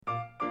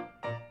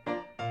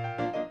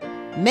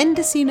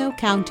Mendocino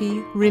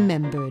County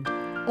Remembered.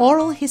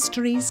 Oral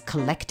histories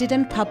collected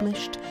and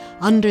published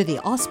under the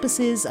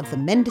auspices of the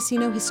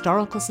Mendocino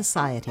Historical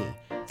Society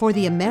for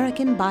the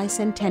American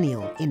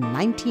Bicentennial in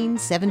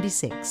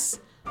 1976.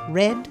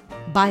 Read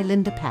by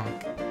Linda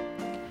Pack.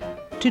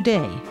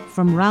 Today,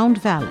 from Round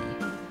Valley,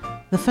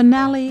 the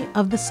finale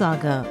of the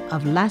saga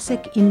of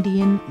Wailaki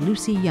Indian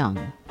Lucy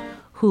Young,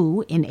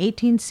 who, in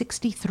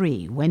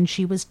 1863, when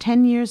she was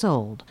 10 years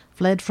old,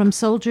 fled from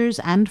soldiers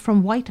and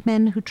from white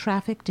men who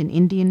trafficked in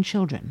Indian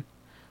children.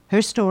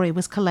 Her story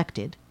was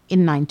collected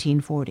in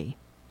 1940.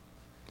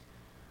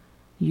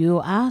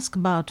 You ask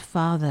about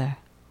father.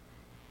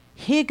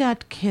 He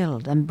got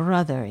killed and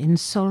brother in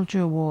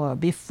soldier war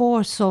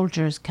before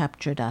soldiers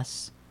captured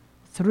us.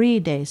 3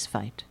 days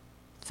fight,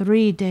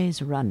 3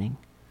 days running.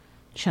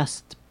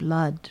 Just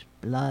blood,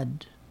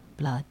 blood,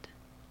 blood.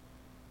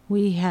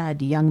 We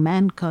had young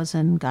man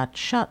cousin got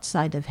shot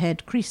side of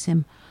head, crease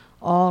him,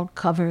 all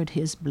covered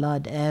his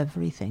blood,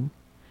 everything.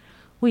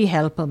 We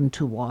help him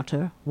to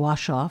water,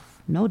 wash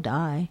off, no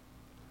die.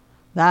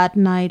 That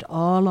night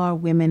all our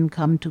women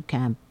come to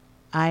camp.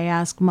 I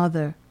ask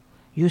mother,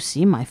 you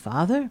see my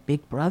father,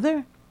 big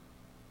brother?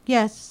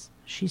 Yes,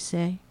 she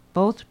say,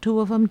 both two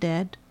of 'em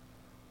dead.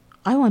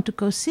 I want to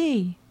go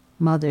see.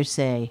 Mother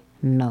say,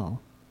 no.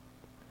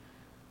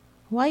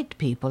 White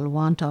people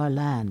want our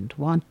land,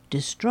 want to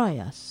destroy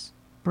us,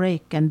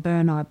 break and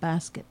burn our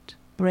basket,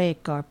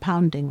 break our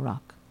pounding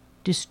rock,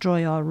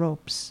 destroy our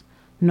ropes,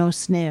 no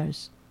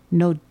snares,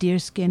 no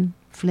deerskin,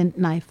 flint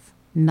knife,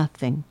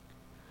 nothing.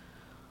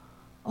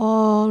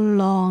 All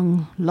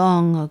long,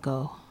 long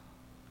ago.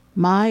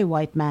 My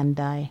white man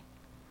die.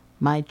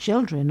 My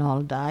children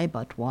all die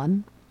but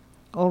one.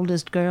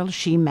 Oldest girl,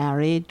 she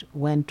married,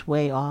 went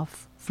way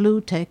off,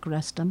 flew take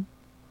restum.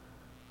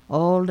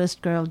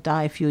 Oldest girl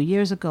die few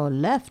years ago,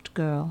 left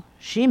girl.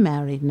 She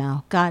married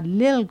now, got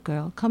little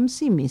girl, come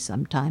see me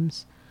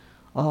sometimes.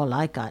 All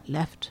I got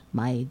left,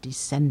 my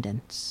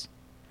descendants.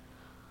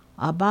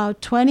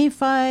 About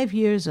 25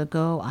 years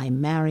ago, I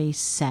marry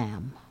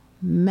Sam.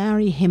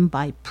 Marry him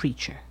by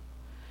preacher.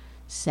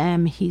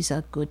 Sam, he's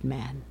a good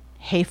man.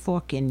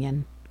 Hayfork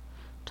Indian.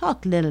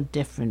 Talk little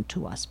different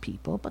to us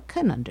people, but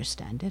can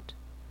understand it.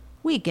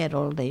 We get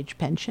old age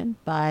pension,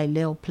 buy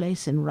little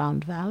place in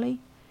Round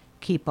Valley.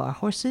 Keep our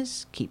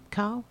horses, keep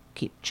cow,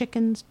 keep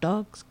chickens,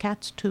 dogs,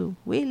 cats too.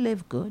 We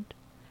live good.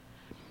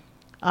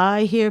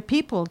 I hear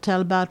people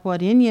tell about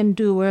what Indian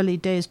do early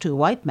days to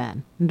white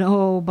man.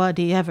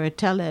 Nobody ever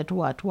tell it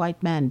what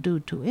white man do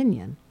to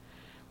Indian.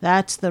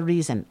 That's the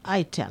reason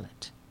I tell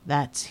it.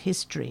 That's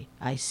history.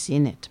 I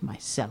seen it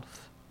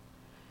myself.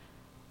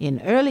 In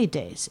early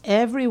days,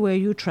 everywhere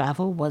you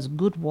travel was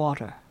good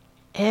water.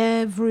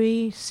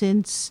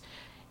 Since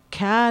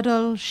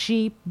cattle,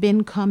 sheep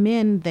been come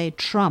in, they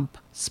trump,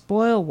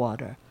 spoil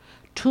water.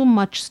 Too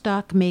much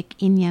stock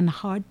make Indian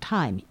hard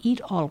time,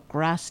 eat all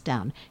grass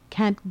down,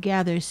 can't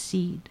gather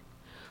seed.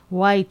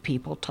 White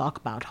people talk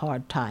about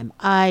hard time.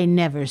 I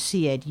never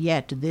see it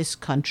yet this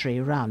country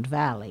Round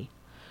Valley.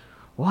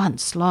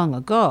 Once long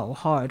ago,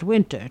 hard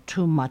winter,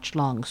 too much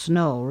long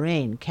snow,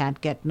 rain,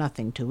 can't get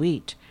nothing to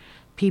eat.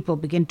 People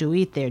begin to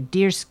eat their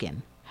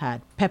deerskin.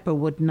 Had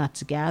pepperwood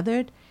nuts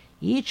gathered.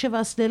 Each of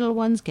us little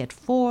ones get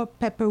 4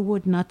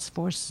 pepperwood nuts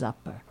for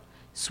supper.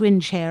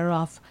 Swinge hair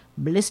off,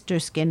 blister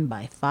skin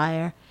by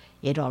fire.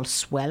 It all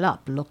swell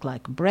up, look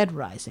like bread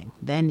rising,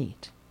 then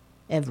eat.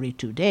 Every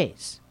 2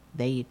 days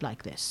they eat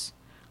like this.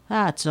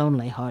 That's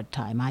only hard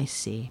time I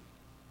see.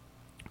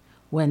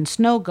 When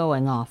snow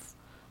going off,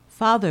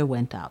 father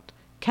went out,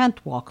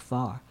 can't walk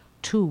far,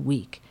 too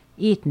weak,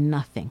 eat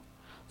nothing.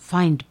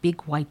 Find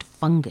big white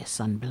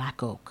fungus on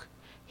black oak.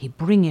 He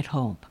bring it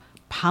home,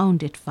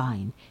 pound it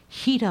fine,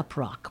 heat up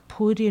rock,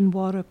 put in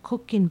water,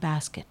 cook in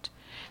basket.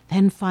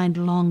 Then find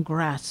long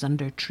grass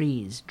under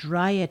trees,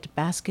 dry it,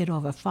 basket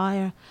over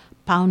fire,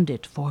 pound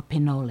it for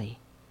pinole.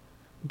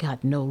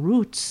 Got no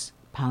roots,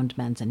 pound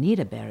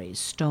manzanita berries,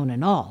 stone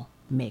and all,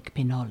 make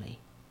pinole.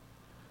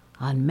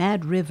 On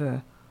Mad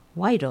River,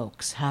 white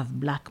oaks have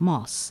black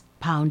moss,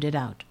 pound it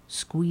out,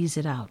 squeeze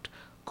it out,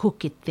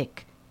 cook it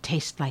thick,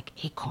 taste like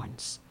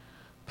acorns.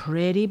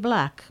 Pretty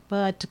black,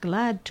 but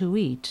glad to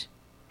eat.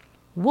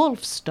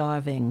 Wolf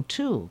starving,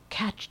 too,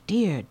 catch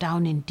deer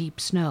down in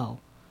deep snow.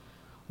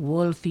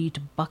 Wolf eat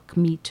buck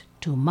meat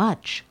too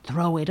much,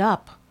 throw it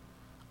up.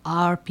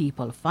 Our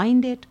people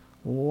find it,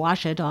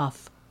 wash it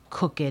off,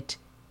 cook it,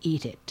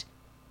 eat it.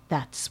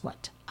 That's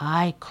what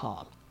I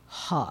call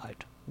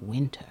hard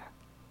winter.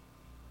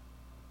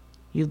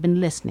 You've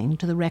been listening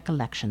to the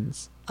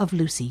recollections of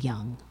Lucy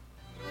Young.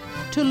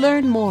 To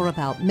learn more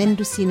about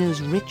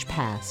Mendocino's rich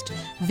past,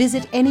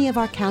 visit any of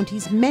our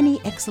county's many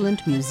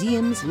excellent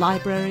museums,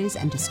 libraries,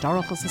 and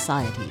historical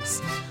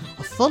societies.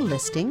 A full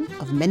listing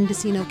of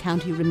Mendocino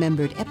County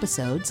Remembered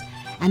episodes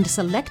and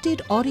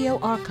selected audio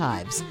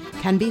archives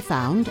can be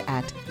found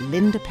at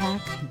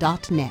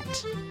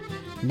lindapack.net.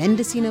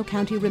 Mendocino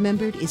County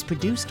Remembered is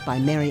produced by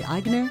Mary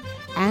Eigner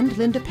and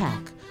Linda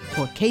Pack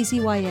for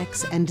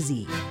KZYX and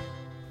Z.